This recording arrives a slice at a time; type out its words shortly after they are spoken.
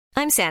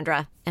I'm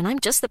Sandra, and I'm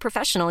just the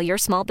professional your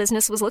small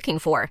business was looking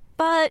for.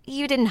 But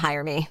you didn't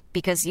hire me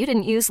because you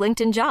didn't use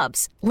LinkedIn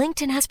Jobs.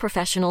 LinkedIn has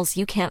professionals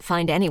you can't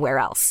find anywhere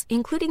else,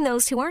 including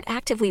those who aren't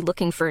actively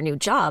looking for a new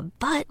job,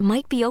 but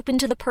might be open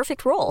to the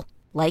perfect role,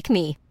 like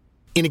me.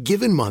 In a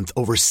given month,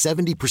 over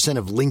 70%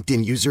 of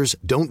LinkedIn users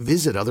don't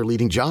visit other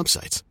leading job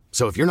sites.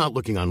 So if you're not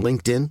looking on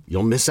LinkedIn,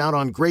 you'll miss out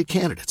on great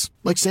candidates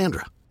like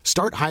Sandra.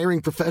 Start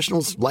hiring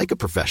professionals like a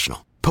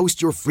professional.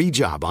 Post your free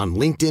job on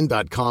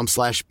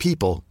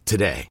linkedin.com/people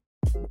today.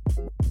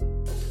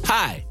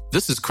 Hi,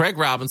 this is Craig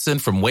Robinson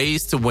from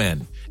Ways to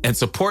Win, and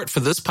support for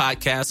this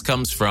podcast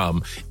comes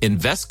from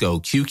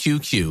Invesco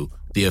QQQ,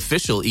 the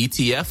official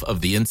ETF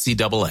of the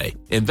NCAA.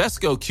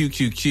 Invesco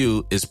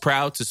QQQ is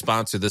proud to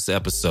sponsor this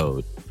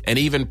episode, and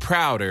even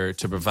prouder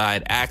to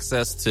provide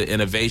access to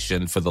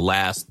innovation for the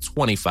last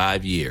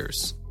 25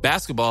 years.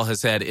 Basketball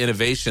has had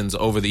innovations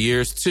over the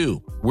years,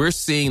 too. We're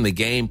seeing the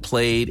game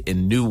played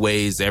in new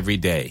ways every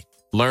day.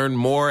 Learn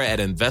more at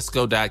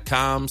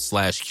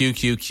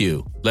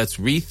Invesco.com/QQQ. Let's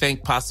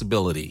rethink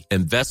possibility.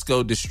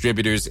 Invesco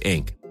Distributors,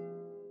 Inc.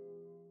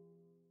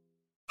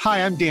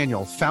 Hi, I'm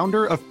Daniel,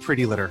 founder of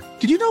Pretty Litter.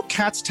 Did you know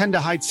cats tend to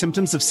hide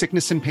symptoms of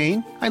sickness and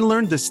pain? I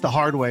learned this the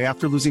hard way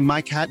after losing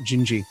my cat,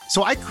 Gingy.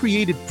 So I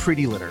created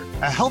Pretty Litter,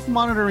 a health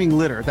monitoring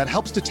litter that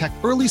helps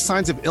detect early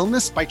signs of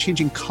illness by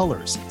changing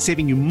colors,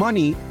 saving you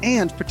money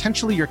and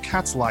potentially your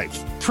cat's life.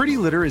 Pretty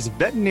Litter is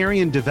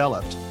veterinarian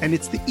developed, and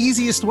it's the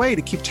easiest way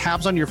to keep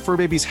tabs on your fur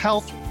baby's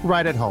health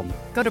right at home.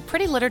 Go to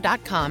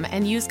prettylitter.com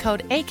and use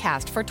code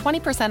ACAST for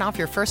 20% off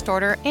your first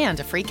order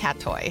and a free cat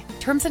toy.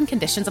 Terms and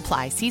conditions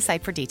apply. See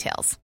site for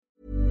details.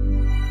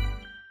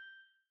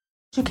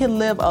 You can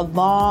live a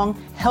long,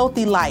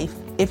 healthy life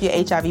if you're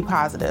HIV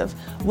positive.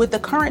 With the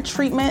current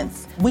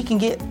treatments, we can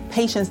get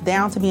patients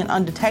down to being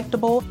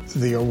undetectable.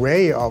 The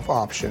array of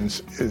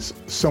options is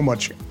so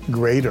much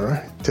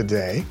greater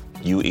today.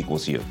 U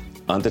equals U.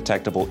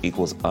 Undetectable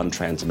equals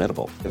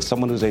untransmittable. If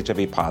someone who's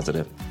HIV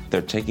positive,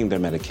 they're taking their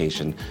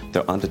medication,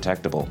 they're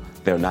undetectable,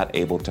 they're not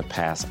able to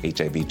pass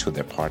HIV to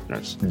their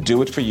partners.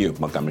 Do it for you,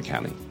 Montgomery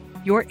County.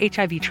 Your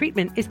HIV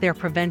treatment is their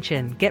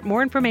prevention. Get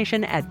more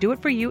information at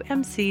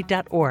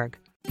doitforyoumc.org.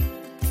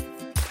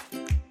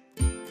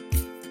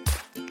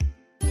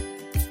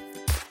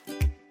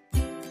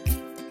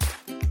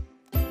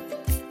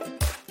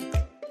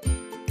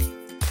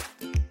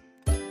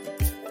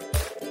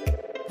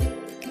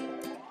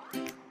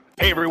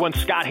 Hey everyone,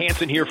 Scott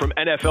Hansen here from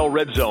NFL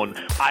Red Zone.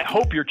 I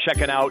hope you're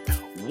checking out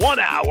 1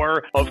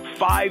 hour of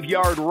 5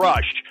 Yard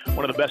Rush,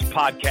 one of the best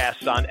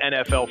podcasts on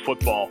NFL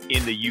football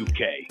in the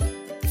UK.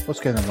 What's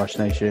going on, Rush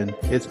Nation?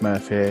 It's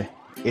Murph here.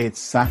 It's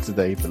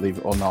Saturday, believe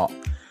it or not,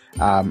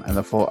 and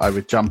I thought I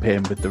would jump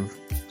in with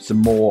some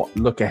more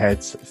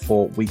look-aheads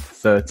for Week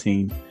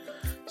 13.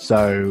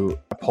 So,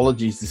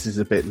 apologies, this is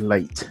a bit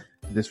late.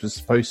 This was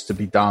supposed to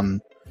be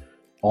done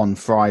on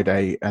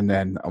Friday, and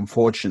then,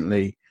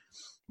 unfortunately,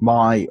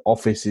 my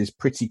office is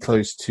pretty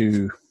close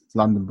to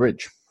London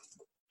Bridge.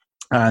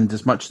 And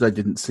as much as I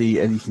didn't see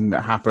anything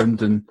that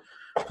happened, and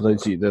for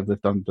those of you that have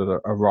lived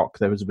under a rock,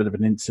 there was a bit of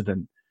an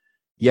incident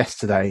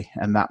yesterday,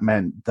 and that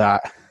meant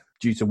that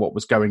due to what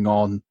was going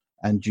on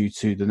and due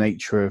to the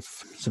nature of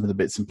some of the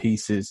bits and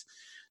pieces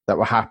that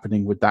were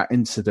happening with that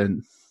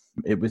incident,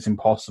 it was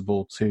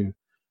impossible to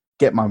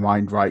get my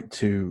mind right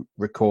to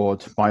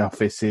record. My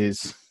office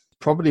is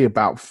probably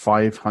about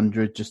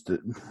 500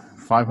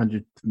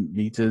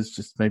 meters,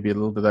 just maybe a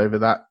little bit over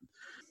that.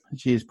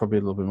 She is probably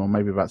a little bit more,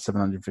 maybe about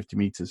 750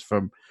 meters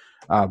from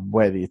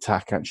where the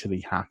attack actually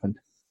happened.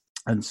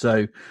 And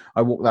so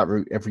I walk that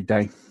route every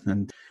day.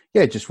 And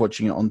yeah, just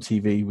watching it on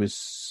TV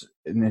was,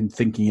 and then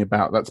thinking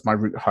about that's my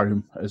route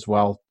home as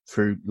well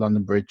through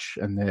London Bridge.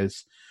 And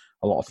there's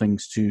a lot of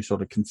things to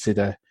sort of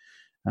consider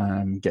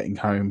getting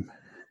home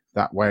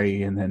that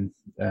way. And then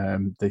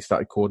they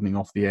started cordoning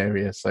off the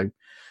area. So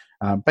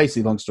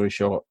basically, long story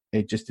short,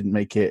 it just didn't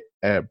make it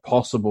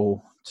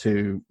possible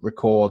to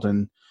record.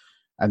 And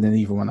then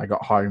even when I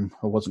got home,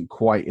 I wasn't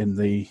quite in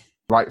the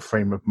right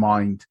frame of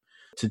mind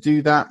to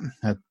do that.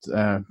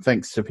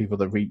 Thanks to people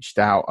that reached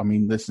out. I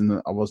mean,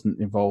 listen, I wasn't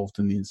involved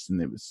in the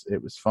incident.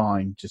 It was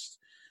fine. Just,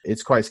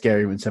 it's quite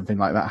scary when something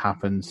like that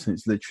happens.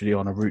 It's literally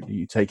on a route that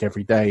you take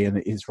every day, and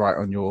it is right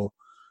on your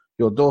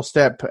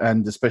doorstep.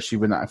 And especially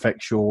when that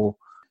affects your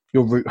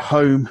route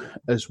home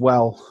as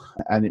well,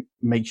 and it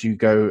makes you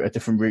go a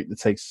different route that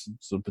takes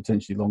sort of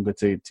potentially longer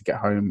to get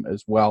home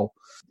as well.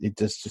 It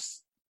does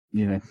just,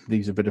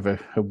 leaves a bit of a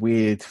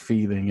weird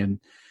feeling. And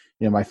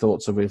my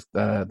thoughts are with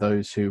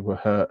those who were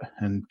hurt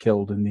and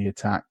killed in the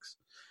attacks.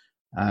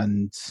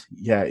 And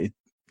yeah,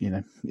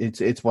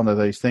 it's one of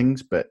those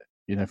things. But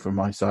from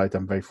my side,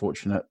 I'm very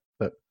fortunate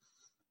that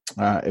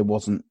it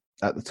wasn't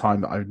at the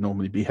time that I would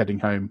normally be heading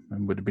home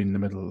and would have been in the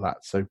middle of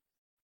that. So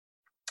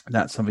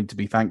that's something to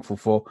be thankful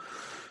for.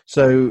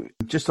 So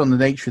just on the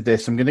nature of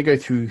this, I'm going to go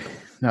through,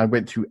 I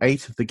went through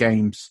 8 of the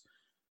games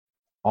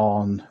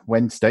on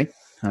Wednesday.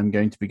 I'm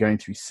going to be going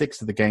through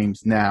 6 of the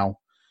games now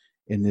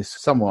in this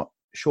somewhat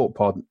short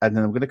pod. And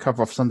then I'm going to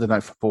cover off Sunday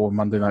Night Football and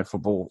Monday Night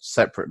Football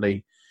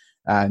separately.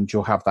 And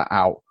you'll have that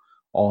out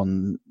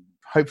on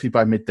hopefully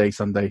by midday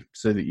Sunday,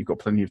 so that you've got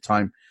plenty of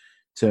time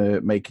to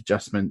make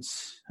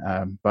adjustments.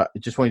 But I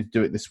just wanted to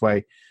do it this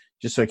way,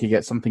 just so I could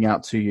get something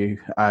out to you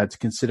to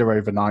consider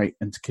overnight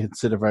and to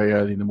consider very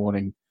early in the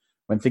morning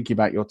when thinking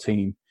about your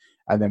team.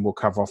 And then we'll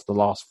cover off the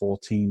last 4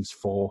 teams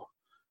for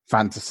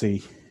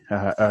fantasy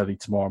early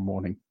tomorrow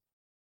morning.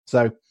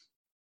 So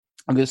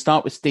I'm going to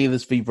start with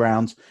Steelers v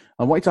Browns.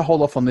 I wanted to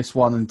hold off on this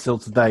one until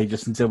today,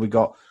 just until we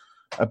got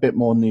a bit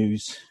more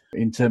news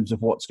in terms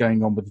of what's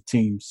going on with the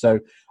team. So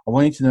I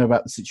wanted to know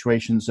about the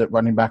situations at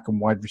running back and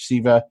wide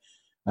receiver,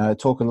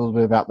 talk a little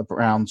bit about the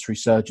Browns'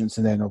 resurgence,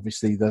 and then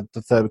obviously the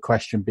third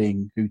question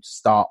being who to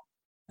start.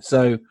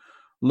 So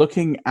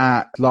looking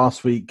at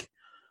last week,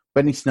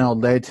 Benny Snell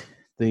led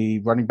the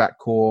running back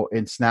core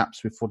in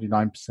snaps with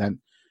 49% and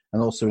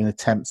also in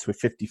attempts with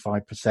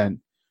 55%.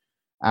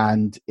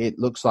 And it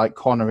looks like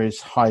Connor is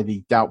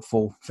highly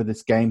doubtful for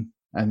this game,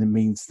 and it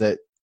means that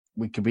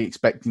we could be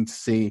expecting to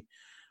see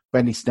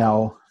Benny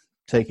Snell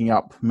taking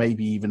up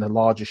maybe even a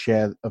larger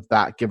share of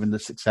that, given the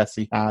success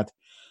he had.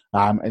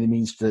 And it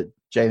means that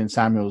Jalen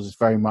Samuels is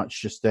very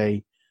much just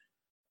a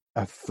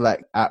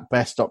flex at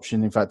best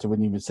option. In fact, I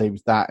wouldn't even say it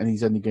was that. And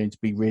he's only going to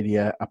be really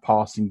a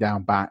passing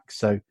down back.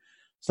 So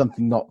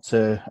something not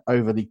to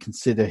overly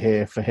consider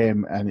here for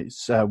him. And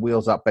it's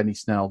wheels up Benny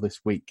Snell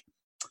this week.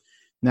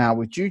 Now,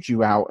 with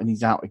Juju out, and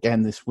he's out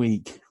again this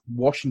week,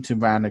 Washington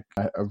ran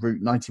a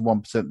route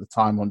 91% of the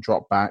time on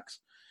dropbacks,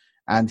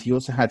 and he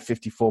also had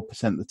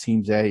 54% of the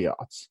team's air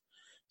yards.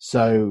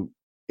 So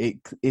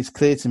it's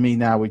clear to me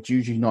now, with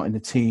Juju not in the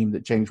team,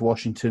 that James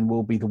Washington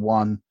will be the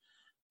one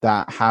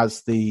that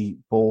has the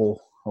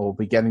ball or will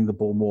be getting the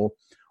ball more.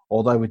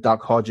 Although with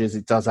Duck Hodges,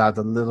 it does add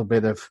a little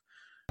bit of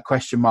a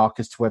question mark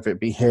as to whether it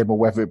be him or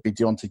whether it be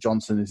Deontay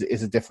Johnson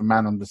is a different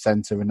man on the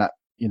center, and that,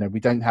 you know, we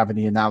don't have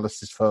any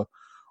analysis for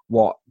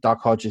what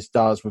Duck Hodges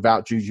does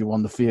without Juju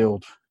on the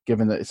field,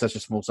 given that it's such a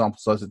small sample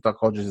size that Duck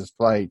Hodges has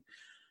played.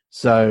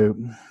 So,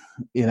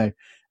 you know,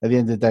 at the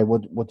end of the day,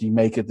 what do you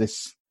make of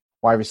this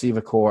wide receiver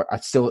core?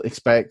 I still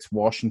expect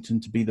Washington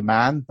to be the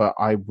man, but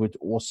I would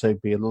also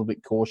be a little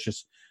bit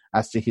cautious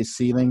as to his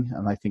ceiling.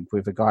 And I think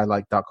with a guy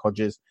like Duck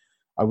Hodges,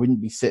 I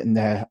wouldn't be sitting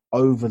there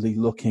overly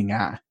looking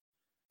at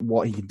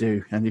what he can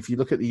do. And if you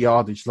look at the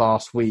yardage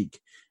last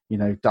week, you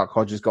know, Duck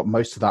Hodges got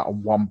most of that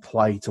on one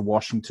play to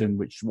Washington,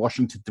 which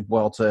Washington did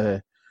well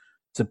to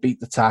beat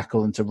the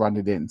tackle and to run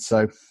it in.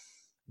 So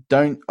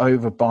don't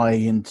over buy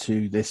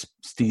into this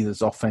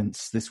Steelers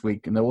offense this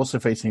week. And they're also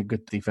facing a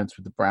good defense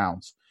with the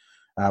Browns,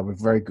 with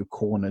very good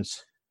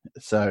corners.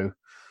 So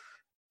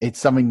it's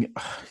something,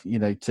 you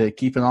know, to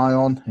keep an eye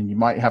on. And you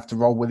might have to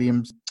roll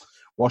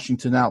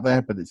Washington out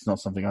there, but it's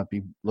not something I'd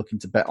be looking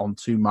to bet on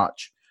too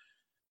much.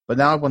 But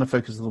now I want to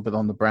focus a little bit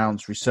on the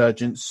Browns'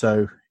 resurgence.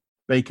 So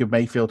Baker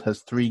Mayfield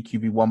has 3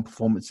 QB1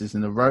 performances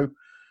in a row.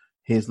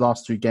 His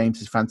last 3 games,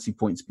 his fantasy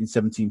points have been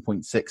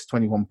 17.6,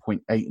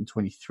 21.8, and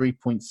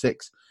 23.6.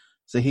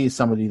 So he is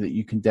somebody that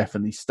you can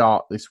definitely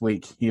start this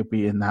week. He'll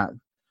be in that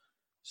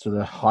sort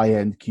of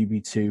high-end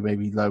QB2,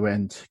 maybe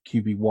low-end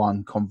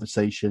QB1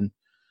 conversation.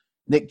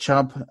 Nick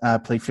Chubb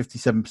played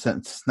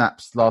 57%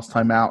 snaps last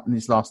time out. In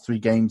his last 3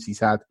 games, he's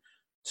had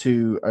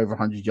 2 over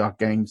 100-yard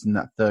games. In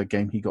that third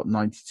game, he got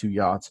 92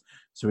 yards.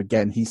 So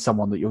again, he's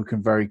someone that you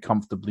can very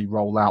comfortably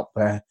roll out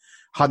there.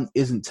 Hunt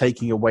isn't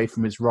taking away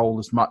from his role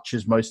as much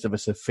as most of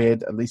us have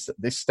feared, at least at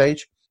this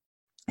stage.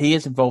 He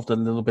is involved a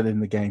little bit in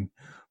the game,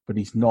 but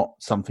he's not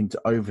something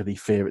to overly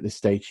fear at this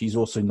stage. He's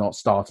also not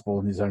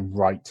startable in his own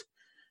right.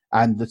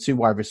 And the 2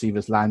 wide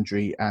receivers,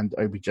 Landry and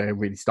OBJ, are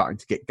really starting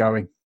to get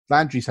going.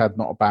 Landry's had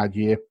not a bad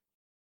year.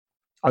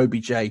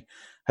 OBJ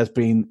has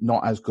been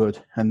not as good,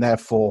 and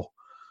therefore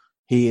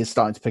he is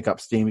starting to pick up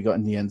steam. He got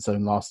in the end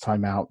zone last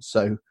time out.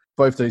 So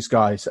both those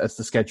guys, as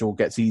the schedule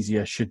gets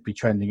easier, should be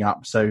trending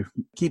up. So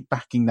keep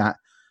backing that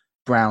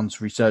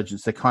Browns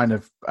resurgence. They're kind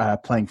of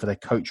playing for their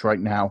coach right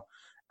now,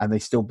 and they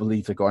still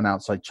believe they've got an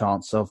outside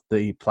chance of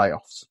the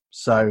playoffs.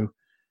 So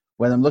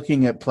when I'm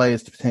looking at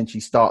players to potentially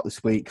start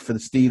this week, for the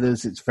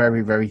Steelers, it's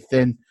very, very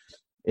thin.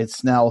 It's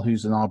Snell,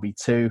 who's an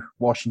RB2.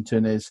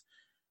 Washington he's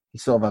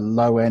sort of a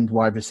low-end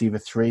wide receiver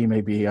 3,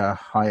 maybe a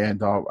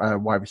high-end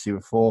wide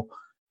receiver 4.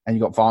 And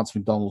you've got Vance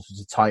McDonald,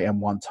 who's a tight end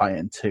 1, tight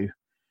end 2.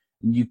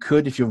 You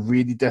could, if you're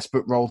really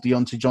desperate, roll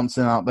Deontay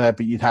Johnson out there,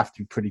 but you'd have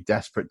to be pretty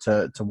desperate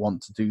to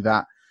want to do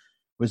that.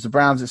 Whereas the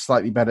Browns, it's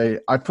slightly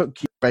better. I put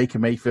Baker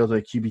Mayfield in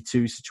a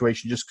QB2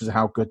 situation just because of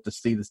how good the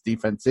Steelers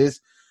defense is,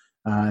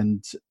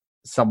 and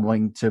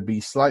something to be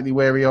slightly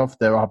wary of.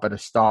 There are better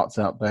starts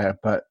out there,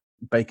 but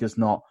Baker's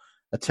not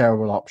a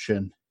terrible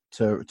option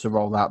to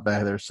roll out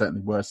there. There are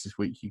certainly worse this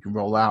week you can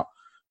roll out.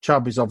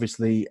 Chubb is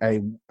obviously a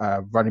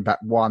running back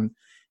 1.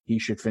 He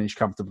should finish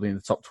comfortably in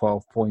the top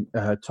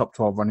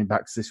 12 running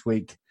backs this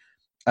week.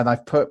 And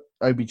I've put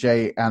OBJ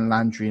and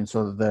Landry in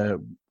sort of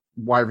the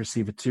wide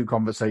receiver 2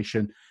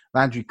 conversation.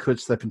 Landry could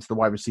slip into the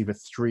wide receiver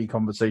 3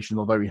 conversation,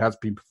 although he has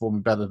been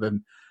performing better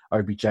than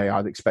OBJ.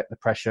 I'd expect the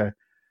pressure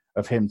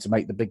of him to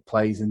make the big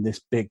plays in this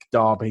big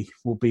derby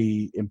will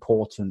be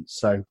important.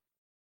 So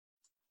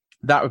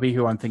that would be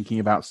who I'm thinking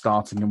about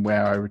starting and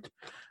where I would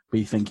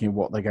be thinking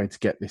what they're going to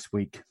get this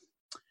week.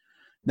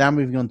 Now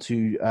moving on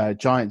to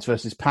Giants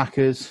versus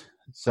Packers.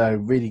 So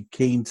really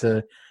keen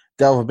to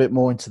delve a bit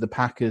more into the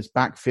Packers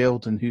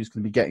backfield and who's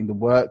going to be getting the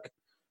work.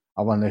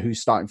 I want to know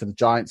who's starting for the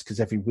Giants because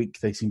every week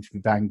they seem to be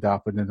banged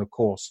up. And then, of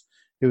course,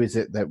 who is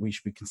it that we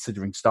should be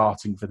considering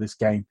starting for this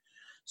game?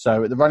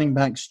 So at the running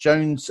backs,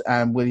 Jones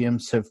and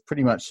Williams have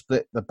pretty much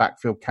split the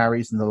backfield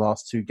carries in the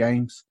last 2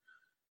 games.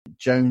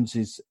 Jones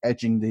is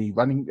edging the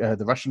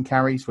rushing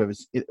carries,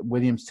 whereas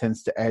Williams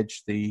tends to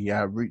edge the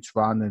routes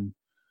run,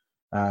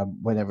 and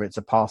whenever it's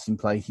a passing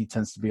play, he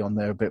tends to be on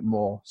there a bit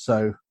more.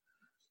 So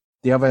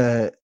the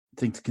other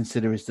thing to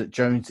consider is that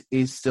Jones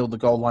is still the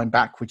goal line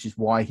back, which is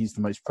why he's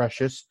the most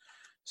precious.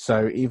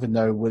 So even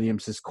though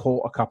Williams has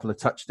caught a couple of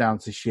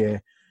touchdowns this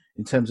year,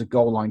 in terms of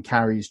goal line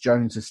carries,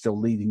 Jones is still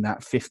leading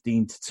that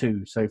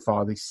 15-2 so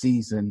far this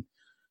season.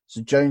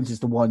 So Jones is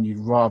the one you'd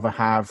rather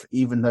have,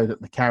 even though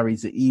that the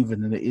carries are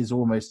even and it is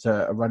almost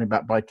a running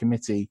back by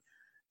committee.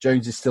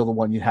 Jones is still the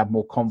one you'd have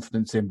more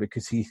confidence in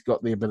because he's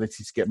got the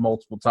ability to get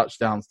multiple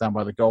touchdowns down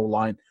by the goal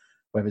line,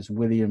 whereas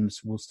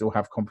Williams will still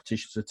have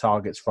competition for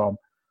targets from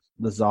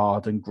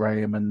Lazard and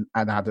Graham and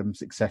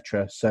Adams,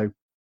 etc. So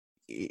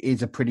it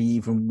is a pretty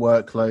even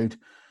workload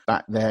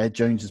back there.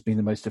 Jones has been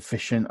the most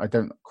efficient. I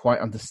don't quite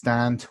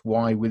understand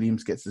why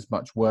Williams gets as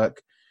much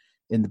work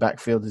in the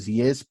backfield as he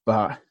is,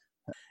 but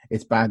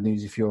it's bad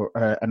news if you're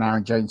an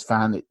Aaron Jones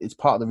fan. It's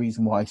part of the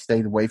reason why I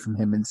stayed away from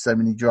him in so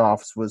many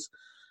drafts was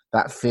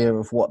that fear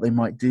of what they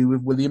might do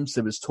with Williams.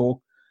 There was talk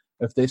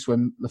of this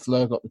when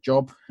LaFleur got the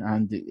job,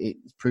 and it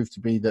proved to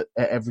be that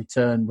at every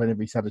turn,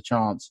 whenever he's had a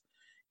chance,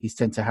 he's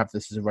tend to have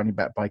this as a running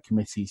back by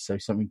committee, so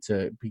something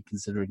to be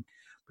considering.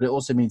 But it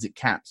also means it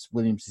caps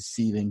Williams'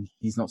 ceiling.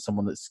 He's not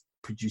someone that's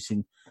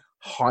producing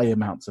high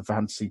amounts of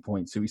fantasy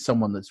points, so he's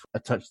someone that's a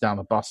touchdown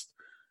or bust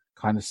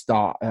kind of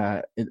start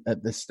at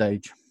this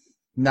stage.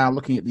 Now,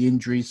 looking at the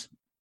injuries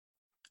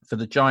for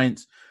the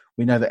Giants,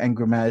 we know that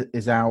Ingram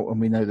is out and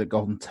we know that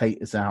Golden Tate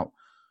is out.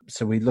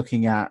 So we're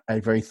looking at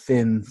a very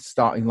thin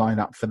starting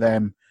lineup for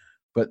them.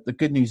 But the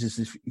good news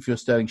is if you're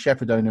Sterling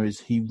Shepard owner, is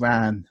he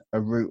ran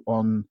a route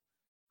on,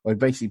 or he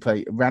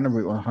basically ran a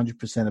route on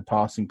 100% of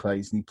passing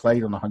plays, and he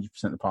played on 100%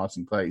 of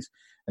passing plays.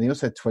 And he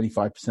also had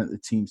 25% of the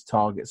team's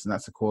targets, and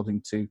that's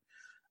according to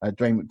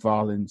Dwayne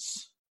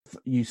McFarland's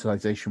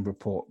utilization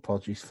report.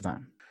 Apologies for that.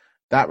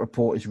 That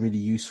report is really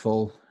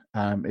useful.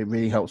 It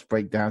really helps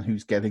break down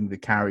who's getting the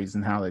carries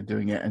and how they're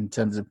doing it in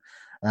terms of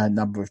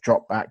number of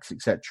dropbacks,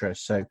 etc.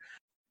 So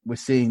we're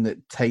seeing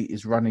that Tate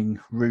is running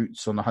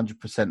routes on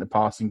 100% of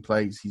passing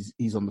plays.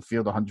 He's on the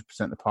field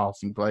 100% of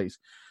passing plays.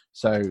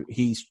 So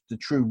he's the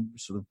true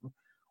sort of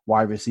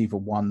wide receiver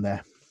one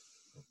there.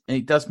 And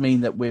it does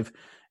mean that with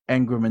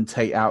Ingram and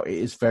Tate out, it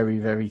is very,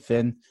 very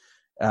thin.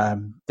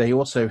 They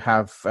also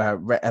have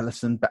Rhett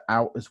Ellison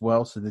out as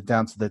well, so they're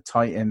down to the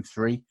tight end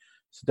 3.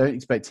 So don't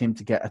expect him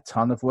to get a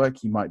ton of work.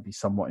 He might be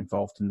somewhat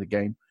involved in the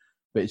game,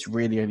 but it's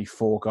really only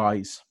 4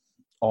 guys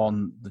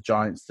on the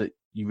Giants that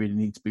you really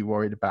need to be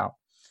worried about.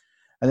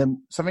 And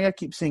then something I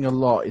keep seeing a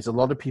lot is a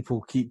lot of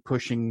people keep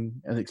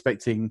pushing and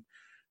expecting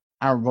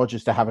Aaron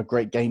Rodgers to have a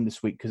great game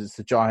this week because it's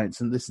the Giants.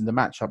 And listen, the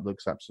matchup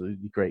looks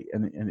absolutely great,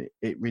 and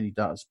it really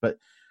does. But,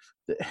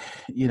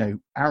 you know,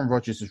 Aaron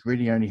Rodgers has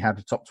really only had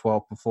a top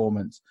 12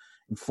 performance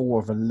in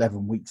 4 of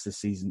 11 weeks this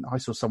season. I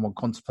saw someone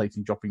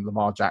contemplating dropping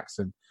Lamar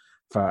Jackson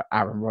for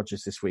Aaron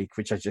Rodgers this week,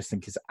 which I just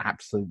think is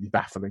absolutely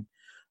baffling.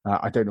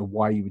 I don't know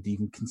why you would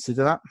even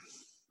consider that.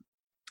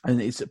 And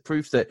it's a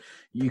proof that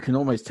you can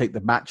almost take the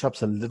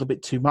matchups a little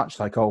bit too much,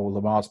 like, oh,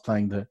 Lamar's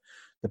playing the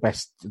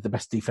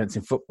best defense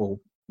in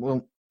football.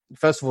 Well,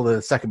 first of all, they're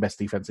the second best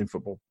defense in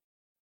football.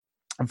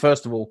 And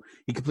first of all,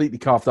 he completely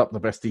carved up the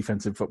best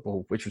defense in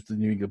football, which was the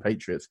New England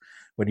Patriots,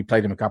 when he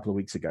played them a couple of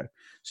weeks ago.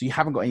 So you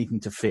haven't got anything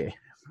to fear.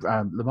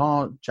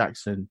 Lamar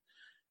Jackson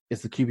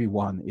is the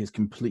QB1, is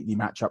completely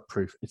matchup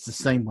proof. It's the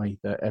same way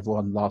that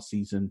everyone last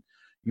season,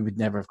 you would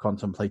never have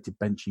contemplated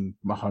benching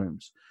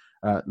Mahomes.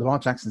 Lamar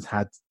Jackson's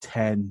had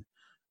 10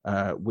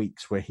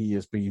 weeks where he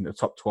has been a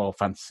top 12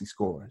 fantasy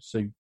scorer.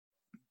 So,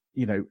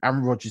 you know,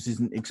 Aaron Rodgers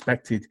isn't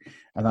expected,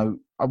 and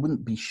I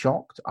wouldn't be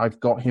shocked. I've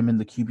got him in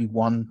the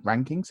QB1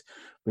 rankings,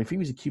 but if he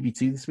was a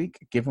QB2 this week,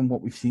 given what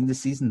we've seen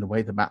this season, the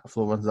way the Matt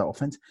LaFleur runs that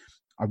offense,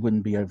 I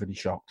wouldn't be overly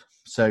shocked.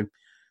 So,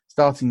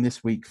 starting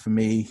this week for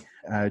me,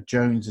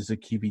 Jones is a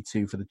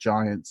QB2 for the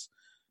Giants.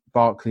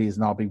 Barkley is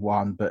an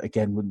RB1, but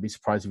again, wouldn't be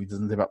surprised if he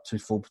doesn't live up to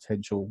his full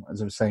potential.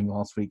 As I was saying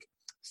last week,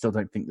 still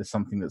don't think there's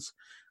something that's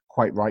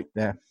quite right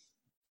there.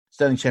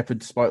 Sterling Shepard,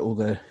 despite all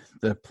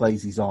the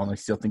plays he's on, I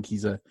still think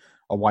he's a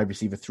wide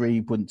receiver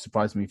 3. Wouldn't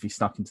surprise me if he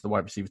snuck into the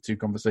wide receiver 2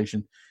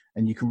 conversation.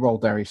 And you can roll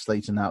Darius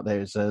Slayton out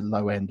there as a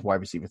low-end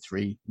wide receiver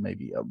 3,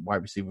 maybe a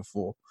wide receiver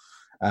 4.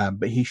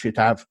 But he should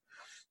have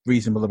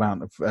reasonable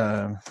amount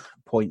of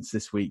points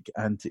this week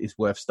and is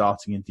worth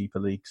starting in deeper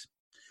leagues.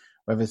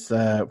 Whereas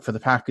for the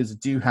Packers, I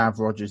do have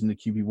Rodgers in the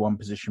QB1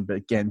 position, but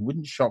again,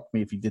 wouldn't shock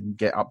me if he didn't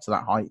get up to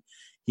that height.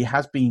 He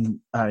has been,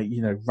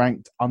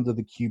 ranked under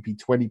the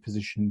QB20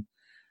 position,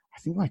 I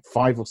think like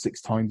 5 or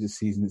 6 times this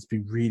season. It's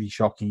been really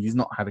shocking. He's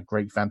not had a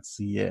great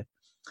fantasy year.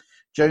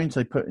 Jones,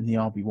 I put in the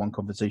RB1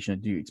 conversation. I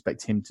do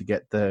expect him to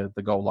get the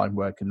goal line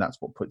work, and that's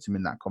what puts him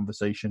in that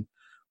conversation.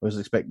 Whereas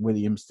I expect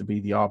Williams to be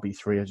the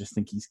RB3. I just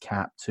think he's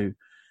capped to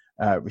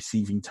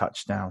receiving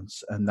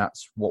touchdowns, and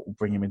that's what will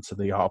bring him into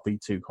the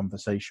RB2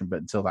 conversation. But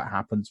until that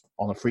happens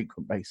on a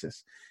frequent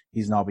basis,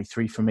 he's an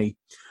RB3 for me.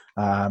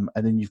 And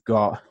then you've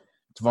got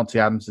Devontae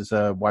Adams as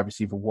a wide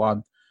receiver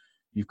 1.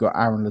 You've got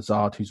Aaron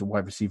Lazard, who's a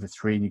wide receiver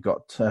 3, and you've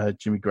got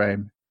Jimmy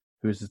Graham,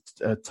 who is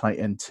a tight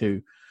end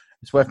 2.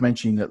 It's worth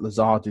mentioning that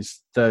Lazard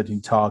is 3rd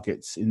in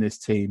targets in this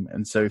team,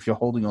 and so if you're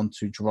holding on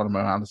to Geronimo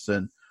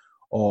Allison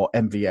or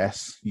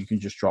MVS, you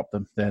can just drop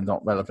them. They're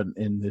not relevant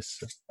in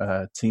this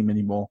team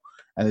anymore,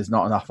 and there's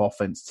not enough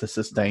offense to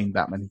sustain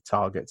that many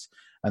targets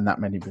and that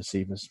many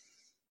receivers.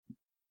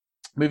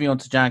 Moving on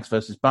to Jags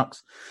versus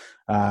Bucks.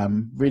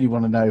 Really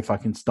want to know if I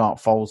can start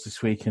Foles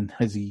this week, and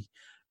has he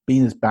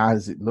been as bad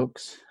as it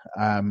looks?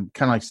 Can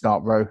I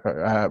start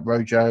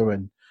Rojo,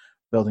 and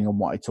building on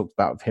what I talked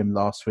about with him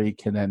last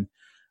week, and then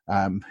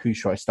who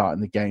should I start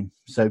in the game?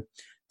 So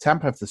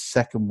Tampa have the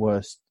 2nd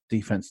worst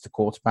defense to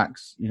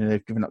quarterbacks.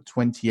 They've given up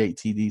 28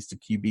 TDs to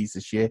QBs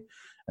this year,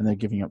 and they're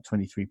giving up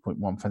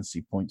 23.1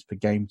 fantasy points per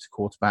game to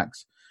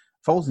quarterbacks.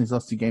 Foles in his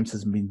last 2 games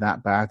hasn't been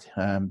that bad.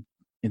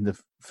 In the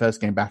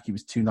first game back, he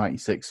was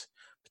 296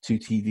 for 2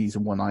 TDs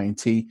and 1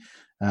 INT.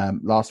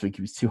 Last week,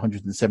 he was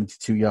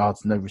 272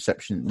 yards, no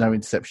reception, no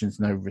interceptions,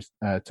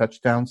 no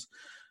touchdowns.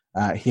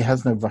 He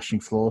has no rushing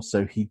floor,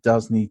 so he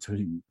does need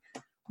to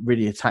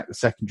really attack the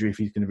secondary if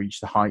he's going to reach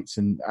the heights.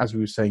 And as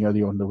we were saying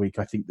earlier on in the week,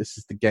 I think this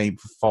is the game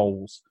for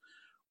Foles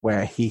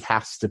where he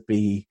has to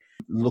be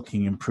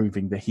looking and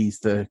proving that he's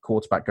the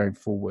quarterback going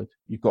forward.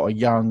 You've got a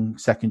young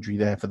secondary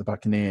there for the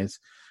Buccaneers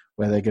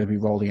where they're going to be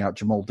rolling out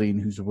Jamal Dean,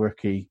 who's a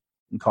rookie,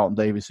 and Carlton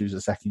Davis, who's a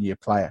 2nd-year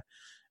player.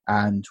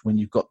 And when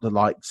you've got the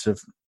likes of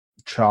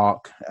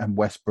Chark and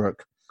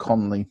Westbrook,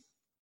 Conley,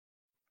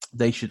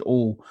 they should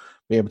all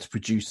be able to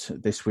produce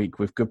this week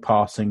with good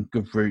passing,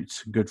 good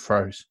routes, good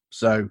throws.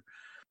 So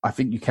I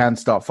think you can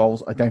start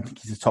Foles. I don't think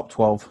he's a top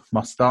 12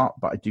 must start,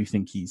 but I do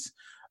think he's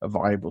a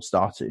viable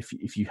starter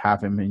if you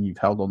have him and you've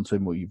held on to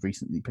him or you've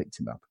recently picked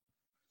him up.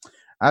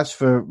 As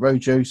for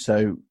Rojo,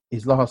 so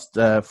his last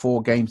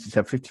 4 games, he's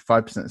had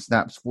 55% of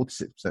snaps,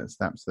 46% of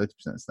snaps, 30%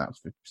 of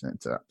snaps, 50%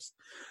 of snaps.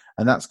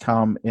 And that's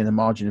come in a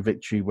margin of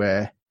victory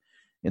where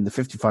in the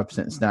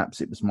 55% of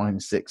snaps, it was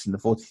 -6. In the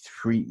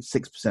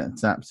 6% of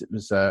snaps, it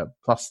was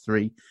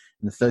 +3.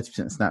 In the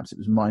 30% of snaps, it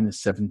was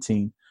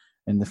 -17.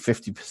 In the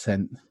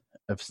 50%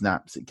 of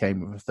snaps, it came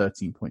with a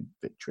 13-point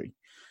victory.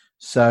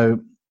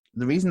 So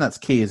the reason that's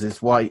key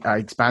is why I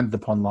expanded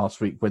upon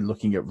last week when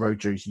looking at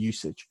Rojo's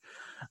usage.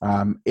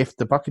 If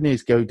the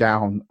Buccaneers go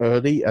down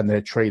early and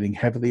they're trailing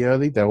heavily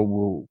early, they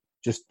will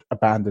just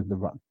abandon the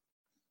run.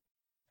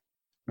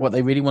 What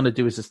they really want to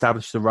do is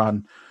establish the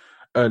run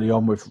early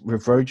on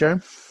with Rojo,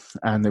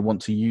 and they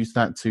want to use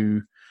that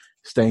to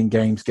stay in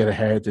games, get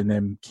ahead, and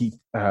then keep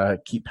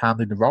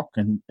pounding the rock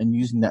and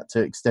using that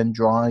to extend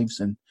drives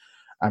and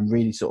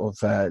really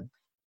sort of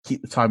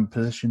keep the time of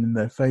possession in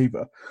their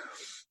favor.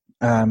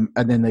 And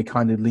then they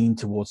kind of lean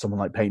towards someone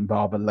like Peyton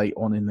Barber late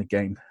on in the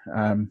game.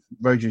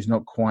 Rojo's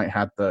not quite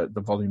had the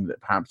volume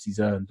that perhaps he's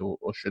earned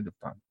or should have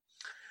done.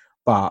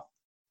 But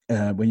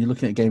when you're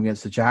looking at a game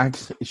against the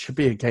Jags, it should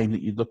be a game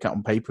that you look at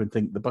on paper and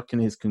think the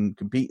Buccaneers can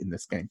compete in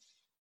this game.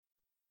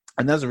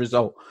 And as a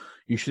result,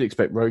 you should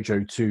expect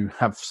Rojo to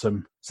have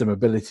some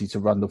ability to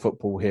run the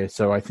football here.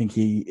 So I think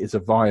he is a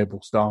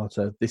viable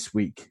starter this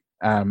week.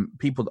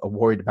 People that are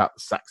worried about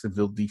the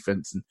Jacksonville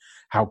defense and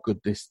how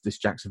good this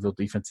Jacksonville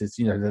defense is,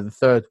 they're the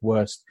 3rd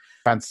worst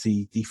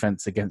fantasy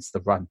defense against the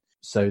run.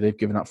 So they've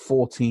given up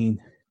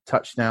 14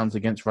 touchdowns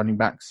against running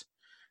backs.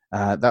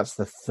 That's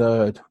the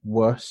 3rd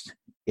worst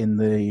in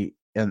the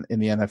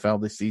NFL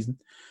this season.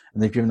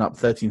 And they've given up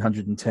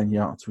 1,310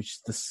 yards, which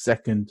is the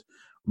 2nd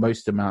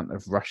most amount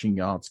of rushing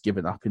yards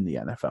given up in the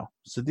NFL.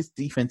 So this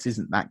defense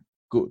isn't that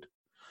good.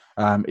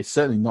 It's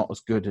certainly not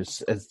as good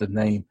as the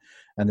name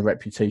and the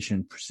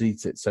reputation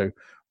precedes it. So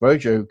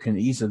Rojo can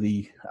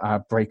easily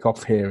break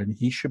off here, and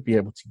he should be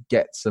able to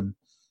get some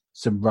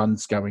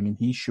runs going, and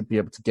he should be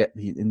able to get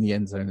in the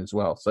end zone as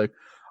well. So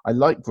I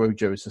like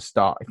Rojo as a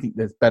start. I think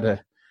there's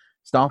better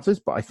starters,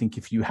 but I think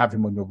if you have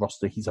him on your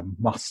roster, he's a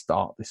must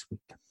start this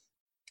week.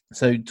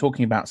 So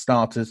talking about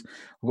starters,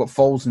 we've got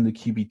Foles in the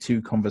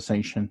QB2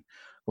 conversation,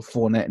 or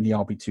Fournette in the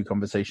RB2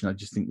 conversation. I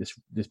just think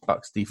this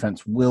Bucs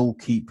defense will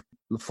keep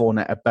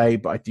Fournette at bay,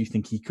 but I do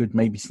think he could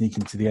maybe sneak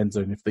into the end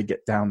zone if they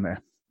get down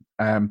there.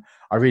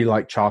 I really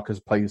like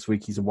Charker's play this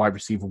week. He's a wide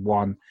receiver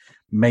 1,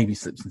 maybe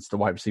slips into the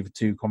wide receiver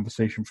 2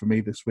 conversation for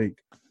me this week.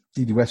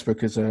 D.D.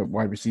 Westbrook is a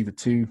wide receiver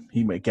 2.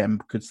 He again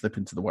could slip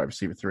into the wide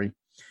receiver 3.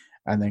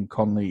 And then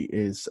Conley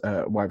is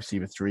a wide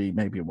receiver 3,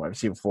 maybe a wide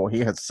receiver 4.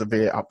 He has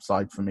severe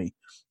upside for me. It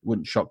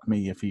wouldn't shock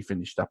me if he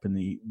finished up in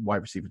the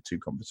wide receiver 2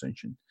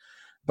 conversation.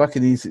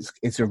 Buccaneers,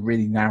 it's a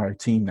really narrow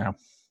team now.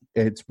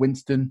 It's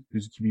Winston,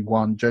 who's a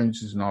QB1, Jones,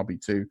 who's an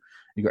RB2.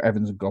 You've got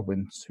Evans and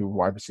Godwin, who are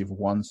wide receiver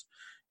 1s.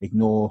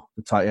 Ignore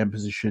the tight end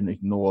position,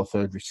 ignore a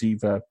 3rd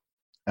receiver.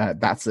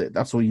 That's it.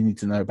 That's all you need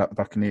to know about the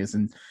Buccaneers,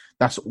 and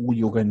that's all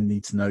you're going to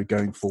need to know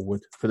going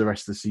forward for the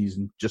rest of the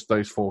season. Just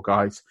those 4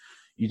 guys.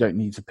 You don't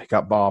need to pick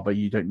up Barber.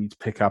 You don't need to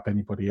pick up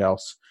anybody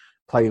else.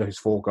 Play those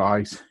 4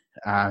 guys,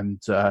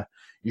 and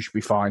you should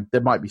be fine.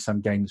 There might be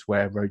some games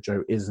where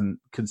Rojo isn't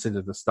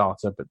considered a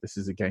starter, but this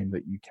is a game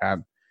that you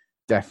can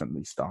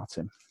definitely start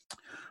him.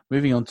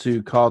 Moving on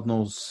to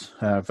Cardinals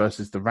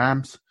versus the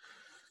Rams.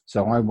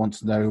 So I want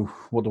to know,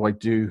 what do I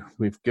do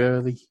with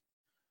Gurley?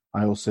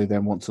 I also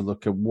then want to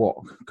look at what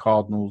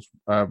Cardinals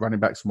running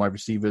backs and wide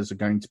receivers are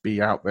going to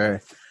be out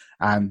there,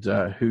 and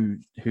who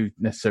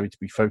necessary to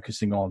be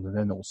focusing on, and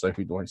then also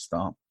who do I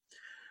start.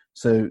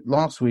 So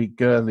last week,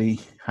 Gurley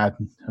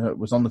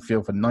was on the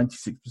field for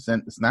 96%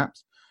 of the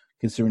snaps,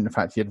 considering the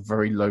fact he had a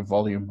very low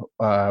volume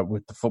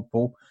with the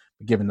football,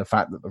 given the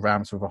fact that the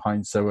Rams were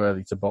behind so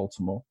early to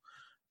Baltimore.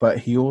 But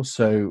he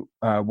also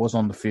was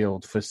on the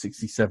field for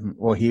 67%,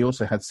 or he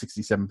also had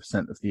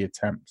 67% of the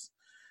attempts.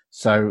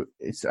 So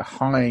it's a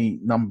high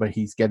number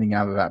he's getting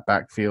out of that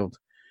backfield.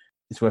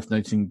 It's worth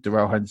noting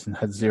Darrell Henderson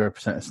had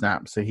 0% of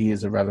snaps, so he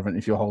is irrelevant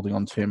if you're holding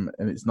on to him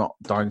and it's not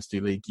Dynasty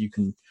League. You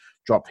can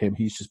drop him.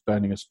 He's just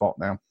burning a spot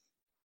now.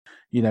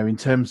 You know, in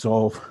terms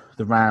of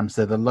the Rams,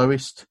 they're the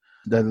lowest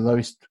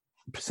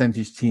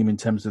percentage team in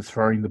terms of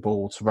throwing the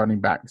ball to running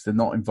backs. They're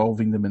not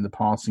involving them in the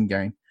passing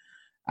game.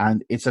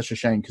 And it's such a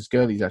shame because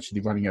Gurley's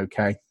actually running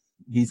okay.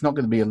 He's not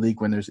going to be a league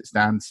winner as it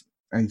stands,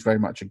 and he's very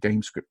much a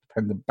game script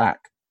dependent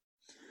back.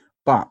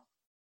 But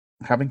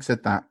having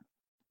said that,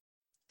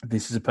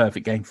 this is a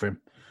perfect game for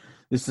him.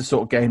 This is the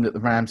sort of game that the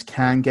Rams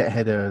can get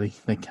ahead early.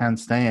 They can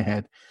stay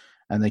ahead,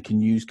 and they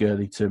can use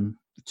Gurley to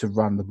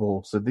run the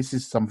ball. So this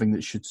is something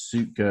that should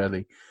suit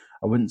Gurley.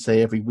 I wouldn't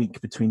say every week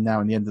between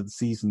now and the end of the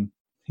season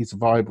he's a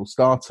viable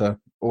starter,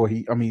 or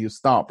he'll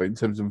start, but in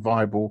terms of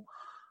viable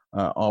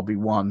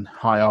RB1,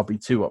 high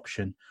RB2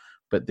 option.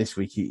 But this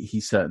week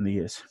he certainly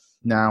is.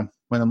 Now,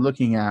 when I'm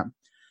looking at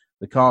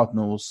the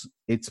Cardinals,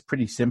 it's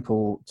pretty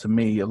simple to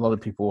me. A lot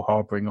of people are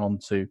harboring on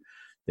to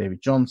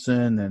David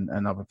Johnson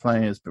and other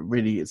players, but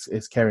really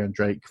it's Kenyon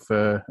Drake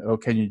for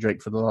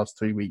the last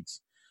 3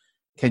 weeks.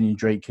 Kenyon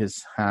Drake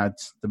has had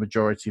the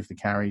majority of the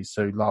carries.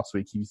 So last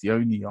week he was the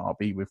only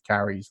RB with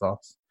carries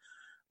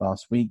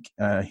last week.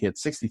 He had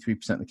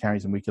 63% of the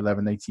carries in week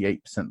 11,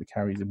 88% of the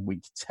carries in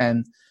week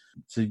 10.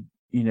 So,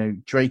 you know,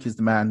 Drake is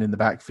the man in the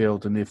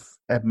backfield, and if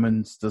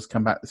Edmonds does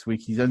come back this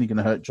week, he's only going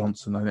to hurt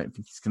Johnson. I don't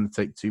think he's going to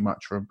take too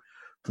much from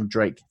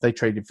Drake. They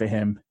traded for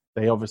him.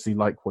 They obviously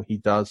like what he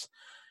does.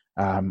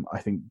 I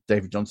think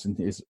David Johnson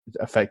is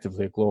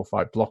effectively a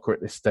glorified blocker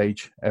at this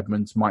stage.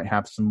 Edmonds might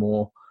have some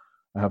more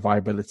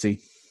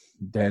viability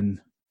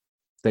than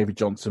David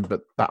Johnson,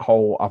 but that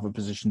whole other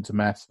position to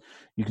mess.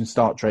 You can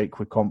start Drake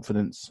with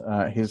confidence.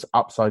 His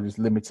upside is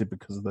limited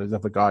because of those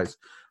other guys,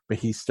 but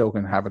he's still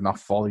going to have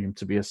enough volume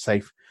to be a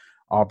safe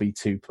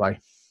RB2 play.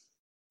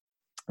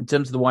 In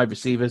terms of the wide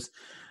receivers,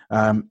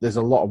 there's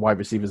a lot of wide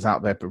receivers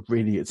out there, but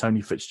really it's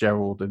only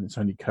Fitzgerald and it's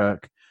only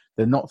Kirk.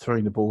 They're not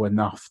throwing the ball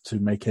enough to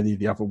make any of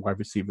the other wide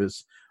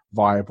receivers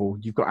viable.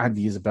 You've got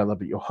Andy Isabella,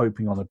 but you're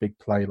hoping on a big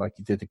play like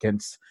he did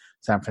against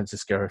San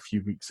Francisco a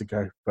few weeks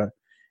ago. But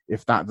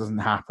if that doesn't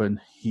happen,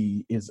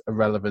 he is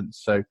irrelevant.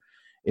 So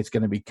it's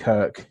going to be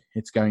Kirk.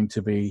 It's going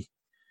to be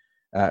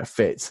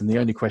Fitz. And the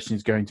only question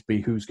is going to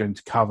be who's going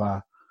to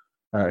cover.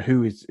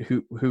 Who is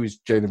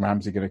Jalen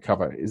Ramsey going to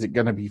cover? Is it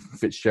going to be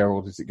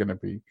Fitzgerald? Is it going to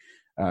be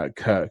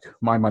Kirk?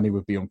 My money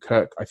would be on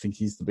Kirk. I think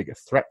he's the bigger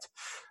threat.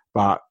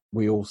 But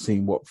we all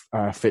seen what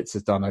Fitz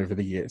has done over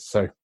the years.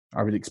 So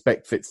I would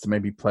expect Fitz to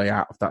maybe play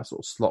out of that sort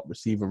of slot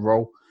receiver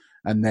role.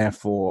 And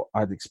therefore,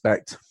 I'd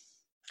expect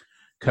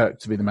Kirk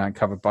to be the man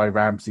covered by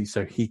Ramsey,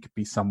 so he could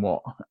be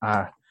somewhat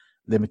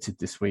limited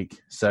this week.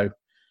 So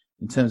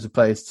in terms of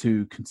players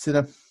to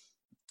consider,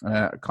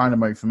 kind of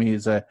mode for me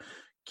is a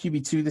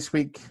QB2 this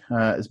week.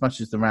 As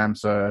much as the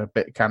Rams are a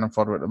bit cannon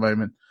fodder at the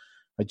moment,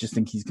 I just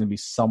think he's going to be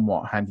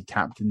somewhat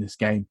handicapped in this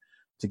game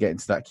to get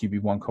into that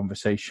QB1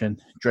 conversation.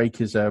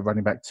 Drake is a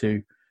running back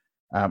 2.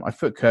 I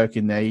put Kirk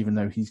in there, even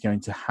though he's going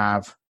to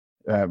have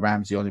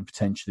Ramsey on him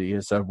potentially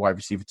as a wide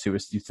receiver 2. I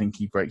still think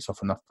he breaks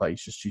off enough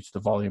plays just due to the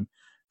volume.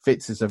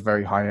 Fitz is a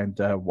very high-end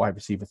wide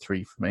receiver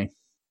 3 for me.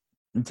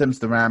 In terms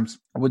of the Rams,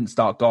 I wouldn't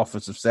start Goff,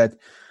 as I've said.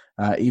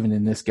 Even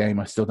in this game,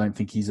 I still don't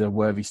think he's a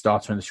worthy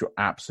starter unless you're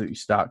absolutely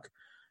stuck.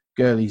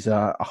 Gurley's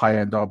a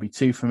high-end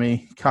RB2 for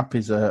me. Kupp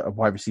is a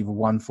wide receiver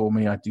 1 for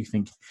me. I do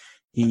think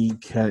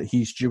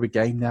he's due a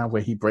game now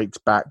where he breaks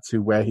back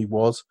to where he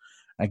was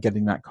and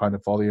getting that kind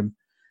of volume.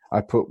 I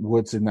put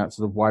Woods in that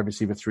sort of wide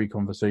receiver 3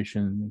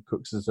 conversation.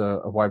 Cooks as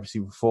a wide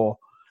receiver 4.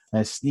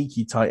 And a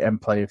sneaky tight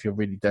end play if you're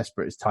really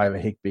desperate is Tyler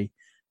Higbee.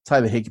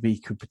 Tyler Higbee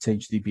could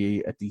potentially be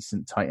a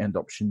decent tight end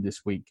option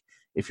this week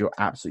if you're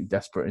absolutely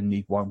desperate and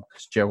need one,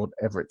 because Gerald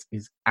Everett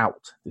is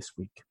out this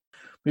week.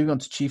 Moving on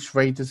to Chiefs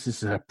Raiders,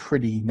 this is a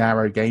pretty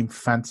narrow game for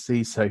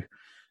fantasy, so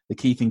the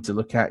key thing to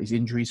look at is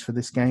injuries for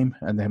this game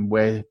and then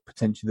where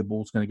potentially the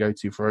ball's going to go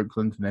to for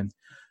Oakland and then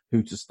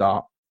who to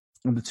start.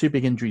 And the 2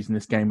 big injuries in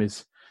this game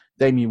is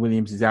Damian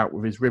Williams is out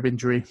with his rib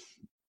injury.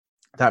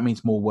 That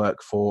means more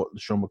work for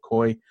LeSean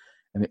McCoy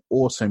And it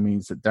also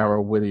means that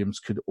Darrell Williams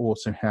could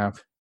also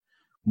have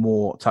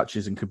more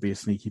touches and could be a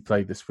sneaky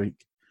play this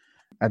week.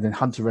 And then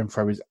Hunter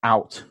Renfrow is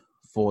out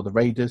for the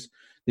Raiders.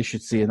 This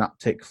should see an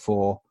uptick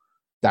for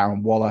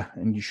Darren Waller,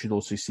 and you should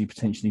also see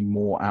potentially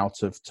more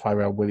out of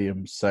Tyrell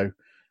Williams. So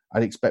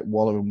I'd expect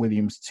Waller and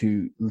Williams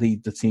to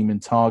lead the team in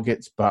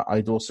targets, but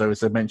I'd also,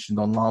 as I mentioned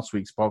on last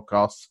week's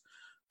podcast,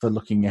 for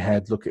looking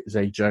ahead, look at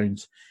Zay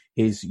Jones.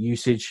 His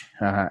usage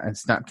and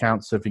snap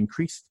counts have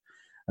increased,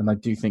 and I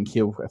do think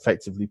he'll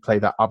effectively play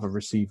that other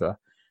receiver.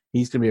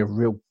 He's going to be a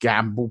real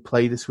gamble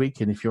play this week,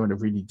 and if you're in a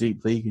really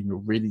deep league and you're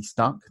really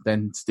stuck,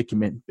 then stick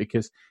him in,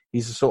 because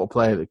he's the sort of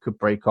player that could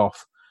break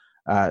off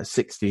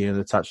 60 in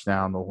a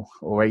touchdown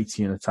or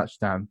 80 in a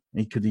touchdown.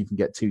 He could even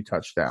get 2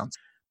 touchdowns.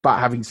 But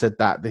having said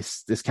that,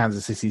 this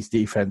Kansas City's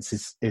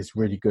defense is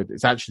really good.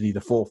 It's actually the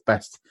 4th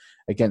best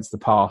against the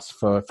pass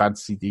for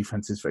fantasy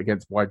defenses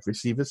against wide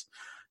receivers.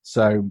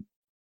 So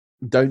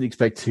don't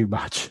expect too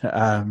much,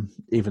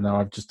 even though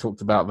I've just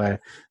talked about there.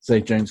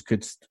 Zay Jones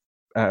could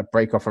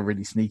break off a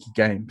really sneaky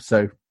game.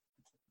 So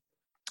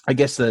I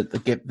guess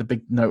the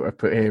big note I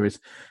put here is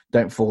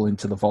don't fall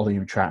into the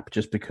volume trap.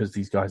 Just because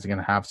these guys are going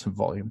to have some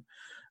volume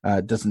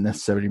doesn't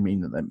necessarily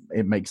mean that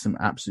it makes them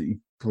absolutely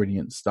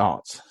brilliant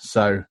starts.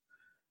 So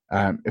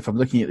if I'm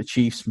looking at the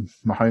Chiefs,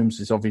 Mahomes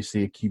is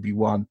obviously a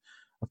QB1.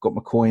 I've got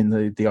McCoy in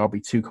the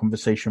RB2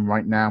 conversation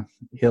right now.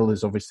 Hill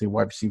is obviously a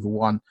wide receiver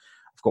 1.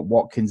 I've got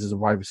Watkins as a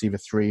wide receiver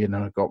 3, and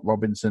then I've got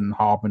Robinson and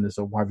Hardman as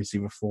a wide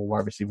receiver 4,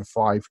 wide receiver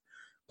 5.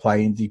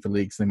 Play in deeper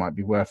leagues, they might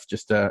be worth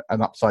just an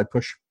upside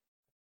push.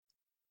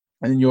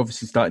 And then you're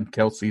obviously starting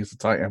Kelsey as a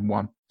tight end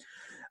 1.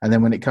 And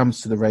then when it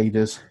comes to the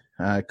Raiders,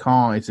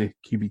 Carr is a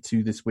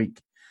QB2 this week.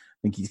 I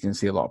think he's going to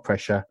see a lot of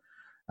pressure.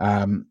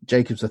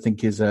 Jacobs, I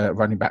think, is a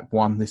running back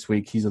 1 this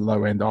week. He's a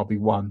low-end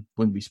RB1.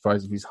 Wouldn't be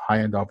surprised if he's a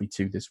high-end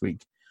RB2 this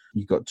week.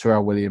 You've got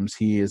Terrell Williams.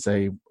 He is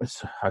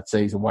I'd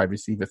say he's a wide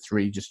receiver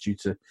 3, just due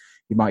to,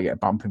 he might get a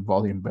bump in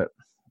volume, but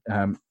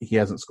he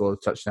hasn't scored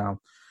a touchdown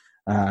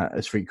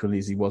as frequently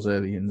as he was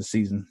early in the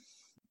season.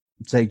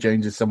 Zay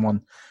Jones is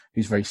someone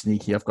who's very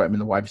sneaky. I've got him in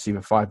the wide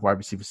receiver 5, wide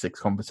receiver 6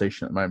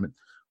 conversation at the moment.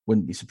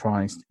 Wouldn't be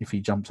surprised if he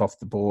jumps off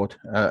the board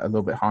a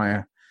little bit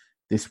higher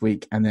this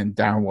week. And then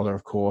Darren Waller,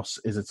 of course,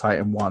 is a tight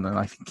end 1, and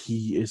I think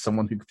he is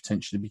someone who could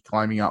potentially be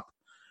climbing up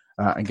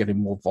and getting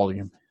more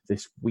volume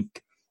this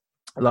week.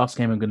 The last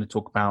game I'm going to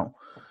talk about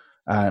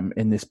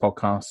in this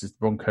podcast is the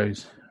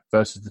Broncos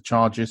versus the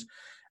Chargers.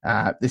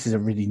 This is a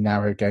really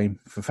narrow game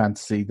for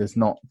fantasy. There's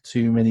not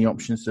too many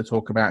options to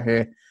talk about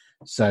here.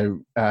 So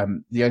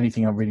the only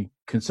thing I'm really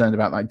concerned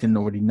about that I didn't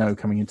already know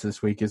coming into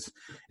this week is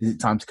it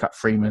time to cut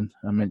Freeman?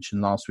 I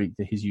mentioned last week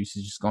that his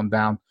usage has gone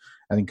down.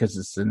 I think because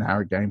it's a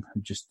narrow game,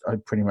 I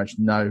pretty much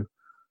know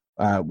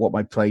what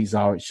my plays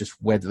are. It's just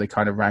where do they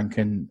kind of rank,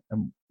 and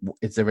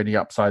is there any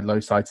upside, low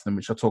side to them,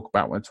 which I'll talk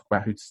about when I talk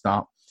about who to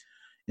start.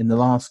 In the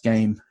last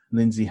game,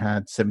 Lindsay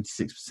had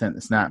 76%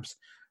 of snaps.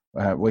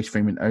 Royce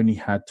Freeman only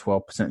had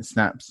 12% of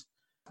snaps.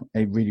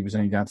 It really was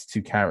only down to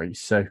 2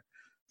 carries. So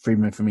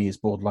Freeman, for me, is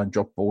borderline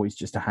drop ball. He's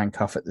just a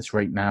handcuff at this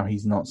rate now.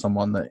 He's not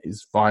someone that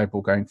is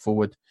viable going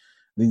forward.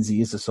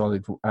 Lindsay is a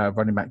solid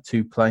running back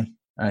 2 play.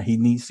 He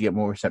needs to get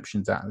more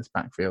receptions out of this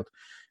backfield.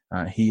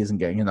 He isn't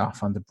getting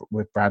enough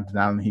with Brandon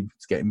Allen. He's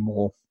getting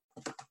more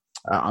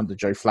under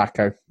Joe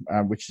Flacco,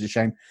 which is a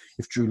shame.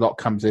 If Drew Lock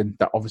comes in,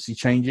 that obviously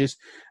changes,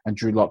 and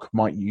Drew Lock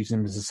might use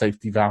him as a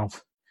safety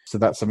valve. So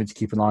that's something to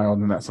keep an eye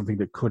on, and that's something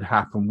that could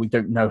happen. We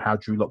don't know how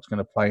Drew Lock's going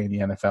to play in the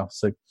NFL,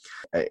 so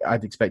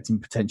I'd expect him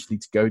potentially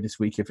to go this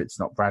week if it's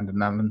not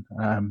Brandon Allen,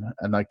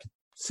 and I could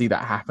see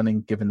that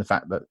happening given the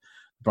fact that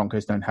the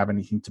Broncos don't have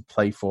anything to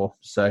play for.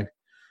 So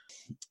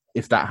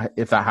if that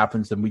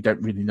happens, then we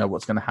don't really know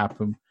what's going to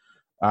happen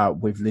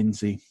with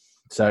Lindsay.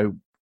 So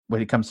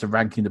when it comes to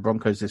ranking the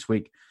Broncos this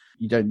week,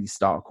 you don't need to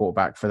start a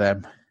quarterback for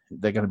them.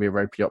 They're going to be a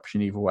ropey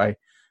option either way.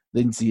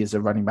 Lindsay is a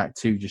running back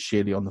 2, just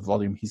sheerly on the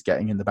volume he's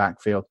getting in the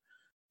backfield.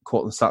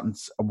 Courtland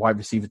Sutton's a wide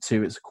receiver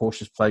 2. It's a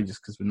cautious play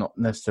just because we're not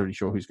necessarily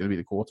sure who's going to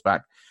be the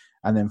quarterback.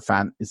 And then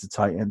Fant is a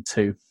tight end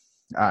 2.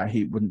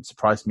 He wouldn't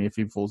surprise me if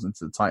he falls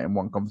into the tight end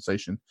 1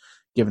 conversation,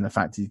 given the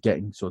fact he's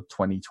getting sort of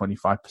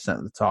 20-25%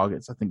 of the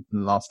targets. I think in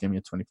the last game he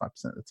had 25%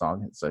 of the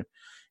targets. So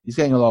he's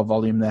getting a lot of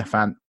volume there,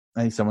 Fant.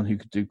 And he's someone who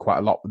could do quite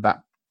a lot with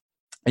that.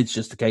 It's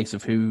just a case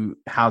of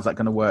how's that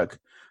going to work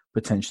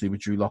potentially with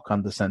Drew Lock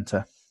under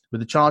center.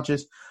 With the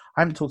Chargers,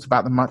 I haven't talked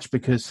about them much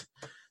because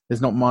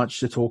there's not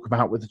much to talk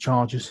about with the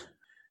Chargers.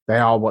 They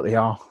are what they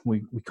are.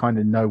 We kind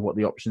of know what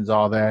the options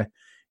are there.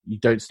 You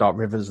don't start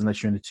Rivers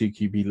unless you're in a 2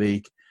 QB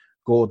league.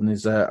 Gordon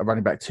is a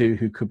running back 2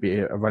 who could be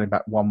a running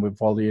back 1 with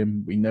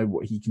volume. We know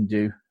what he can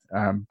do,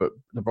 but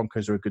the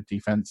Broncos are a good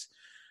defense.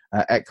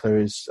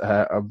 Eckler is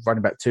a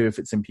running back 2 if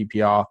it's in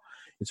PPR.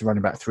 It's a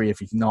running back 3 if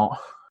he's not.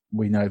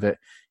 We know that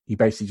he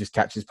basically just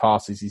catches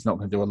passes. He's not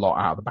going to do a lot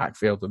out of the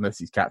backfield unless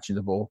he's catching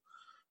the ball.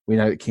 We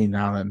know that Keenan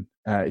Allen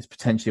is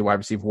potentially a wide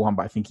receiver 1,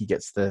 but I think he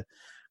gets the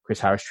Chris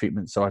Harris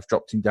treatment. So I've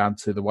dropped him down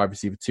to the wide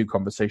receiver 2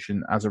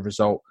 conversation as a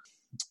result.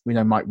 We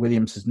know Mike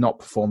Williams has not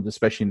performed,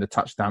 especially in the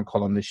touchdown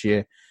column this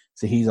year.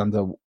 So he's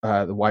under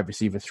the wide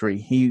receiver 3.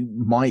 He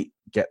might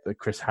get the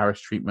Chris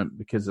Harris treatment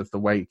because of the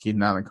way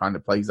Keenan Allen kind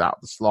of plays out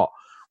the slot,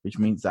 which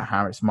means that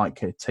Harris might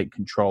take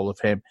control of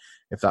him.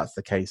 If that's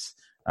the case,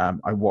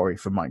 I worry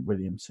for Mike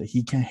Williams. So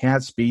he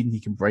has speed and he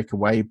can break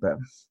away, but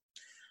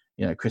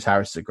Chris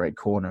Harris is a great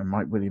corner, and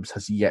Mike Williams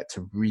has yet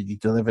to really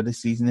deliver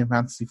this season in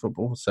fantasy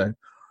football. So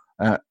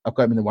I've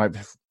got him in the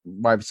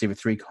wide receiver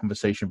 3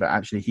 conversation, but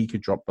actually he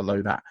could drop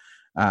below that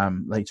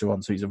later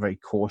on. So he's a very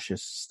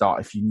cautious start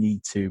if you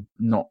need to,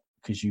 not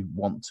because you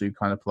want to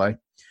kind of play.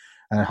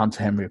 And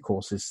Hunter Henry, of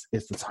course, is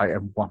the tight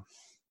end 1.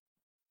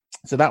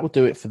 So that will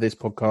do it for this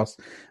podcast.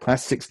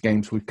 That's 6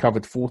 games. We've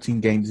covered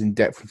 14 games in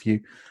depth with you.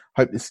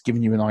 Hope this has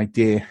given you an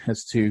idea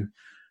as to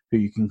who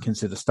you can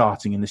consider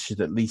starting, and this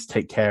should at least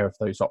take care of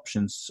those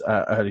options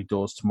early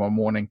doors tomorrow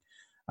morning.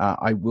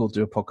 I will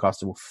do a podcast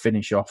that will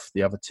finish off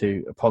the other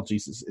 2.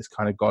 Apologies, it's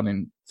kind of gone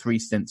in 3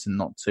 stints and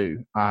not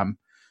 2.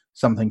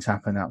 Some things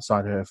happen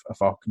outside of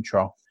our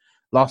control.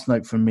 Last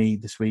note from me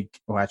this week,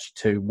 or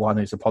actually 2. One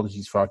is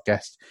apologies for our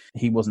guest.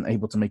 He wasn't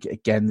able to make it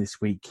again this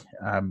week,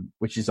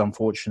 which is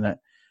unfortunate.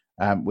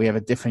 We have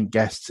a different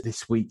guest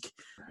this week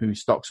who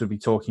Stocks will be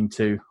talking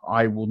to.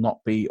 I will not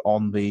be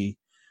on the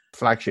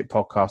flagship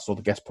podcast or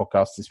the guest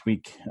podcast this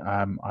week.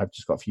 I've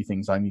just got a few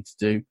things I need to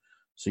do.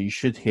 So you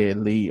should hear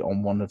Lee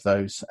on one of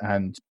those,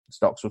 and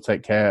Stocks will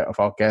take care of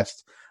our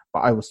guest. But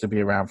I will still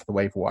be around for the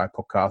Waiver Wire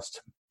podcast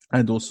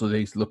and also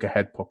these Look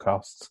Ahead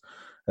podcasts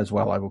as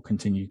well. I will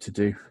continue to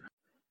do.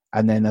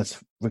 And then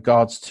as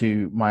regards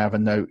to my other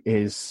note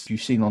is,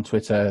 you've seen on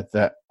Twitter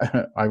that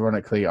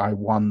ironically I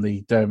won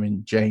the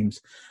Derwin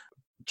James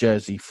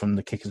jersey from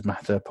the Kickers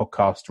Matter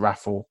podcast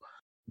raffle.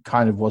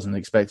 Kind of wasn't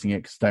expecting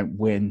it because I don't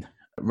win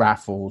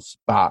raffles,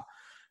 but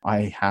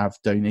I have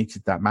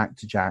donated that Mac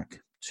to Jack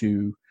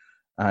to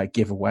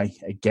give away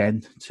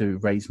again to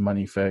raise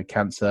money for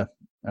cancer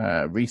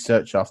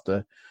research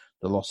after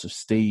the loss of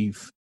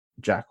Steve.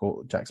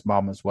 Jack's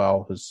mum as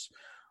well has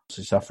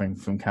also suffering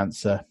from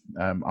cancer.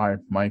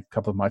 My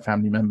couple of my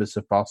family members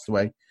have passed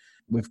away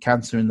with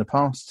cancer in the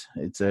past.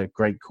 It's a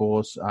great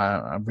cause.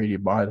 I really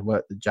admire the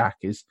work that Jack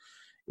is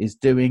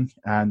doing,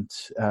 and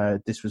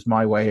this was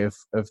my way of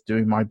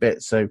doing my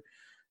bit. So,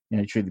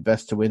 truly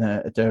best to win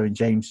a Derwin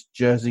James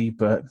jersey,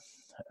 but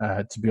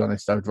to be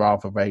honest, I would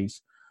rather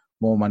raise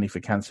more money for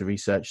cancer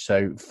research.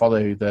 So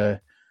follow the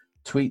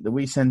tweet that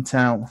we sent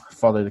out,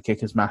 follow the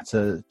Kickers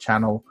Matter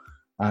channel,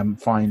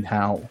 find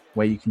out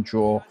where you can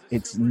draw.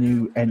 It's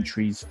new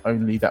entries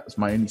only. That was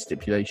my only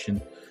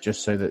stipulation,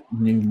 just so that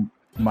new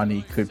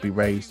money could be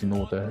raised in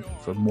order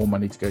for more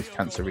money to go to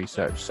cancer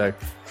research. So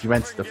if you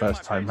entered the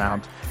first time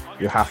round,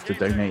 you have to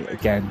donate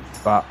again.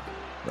 But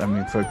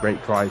for a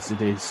great prize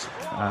it is.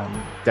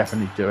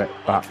 Definitely do it.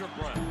 But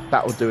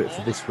that will do it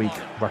for this week,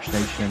 Rush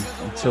Nation.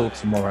 Until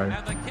tomorrow,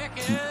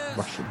 keep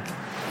rushing.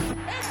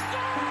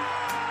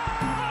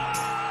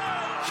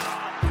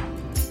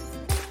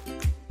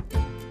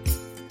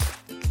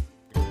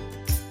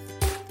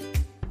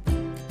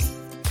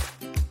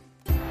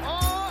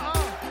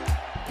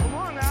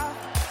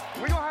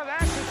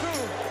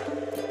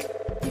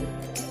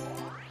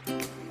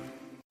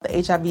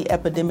 The HIV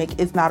epidemic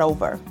is not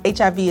over.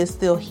 HIV is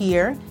still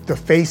here. The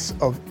face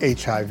of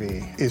HIV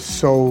is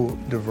so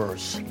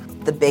diverse.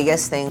 The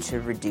biggest thing to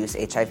reduce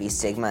HIV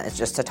stigma is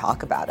just to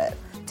talk about it.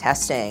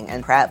 Testing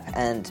and PrEP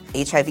and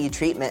HIV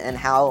treatment and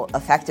how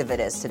effective it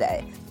is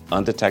today.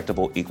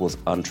 Undetectable equals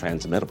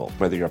untransmittable.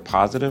 Whether you're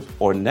positive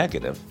or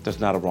negative, there's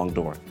not a wrong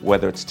door.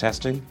 Whether it's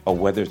testing or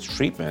whether it's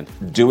treatment,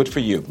 do it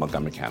for you,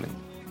 Montgomery County.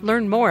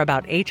 Learn more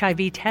about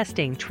HIV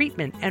testing,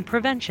 treatment, and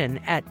prevention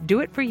at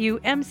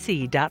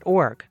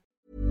doitforyoumc.org.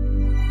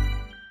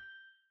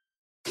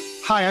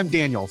 Hi, I'm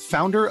Daniel,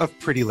 founder of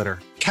Pretty Litter.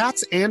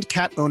 Cats and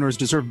cat owners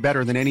deserve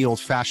better than any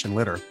old-fashioned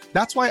litter.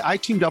 That's why I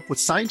teamed up with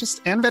scientists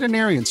and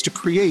veterinarians to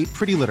create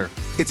Pretty Litter.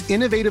 Its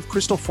innovative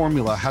crystal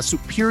formula has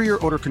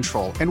superior odor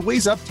control and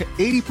weighs up to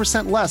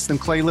 80% less than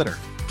clay litter.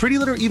 Pretty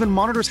Litter even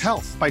monitors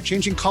health by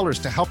changing colors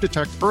to help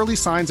detect early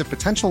signs of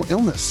potential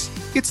illness.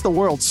 It's the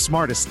world's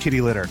smartest kitty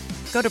litter.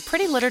 Go to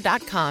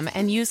prettylitter.com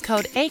and use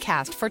code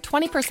ACAST for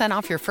 20%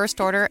 off your first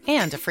order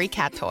and a free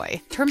cat toy.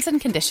 Terms and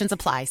conditions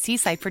apply. See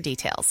site for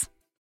details.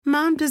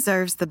 Mom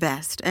deserves the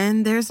best,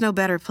 and there's no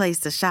better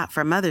place to shop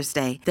for Mother's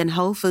Day than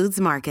Whole Foods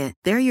Market.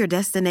 They're your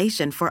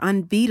destination for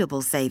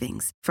unbeatable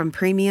savings, from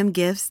premium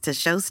gifts to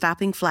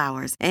show-stopping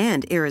flowers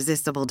and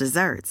irresistible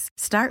desserts.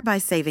 Start by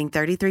saving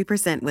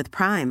 33% with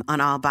Prime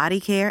on all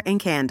body care and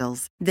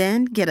candles.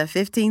 Then get a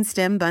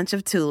 15-stem bunch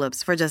of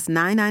tulips for just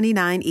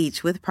 $9.99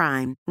 each with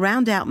Prime.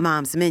 Round out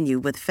Mom's menu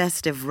with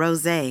festive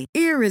rosé,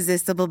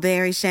 irresistible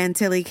berry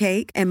chantilly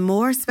cake, and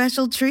more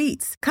special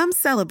treats. Come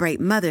celebrate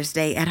Mother's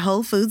Day at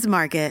Whole Foods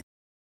Market.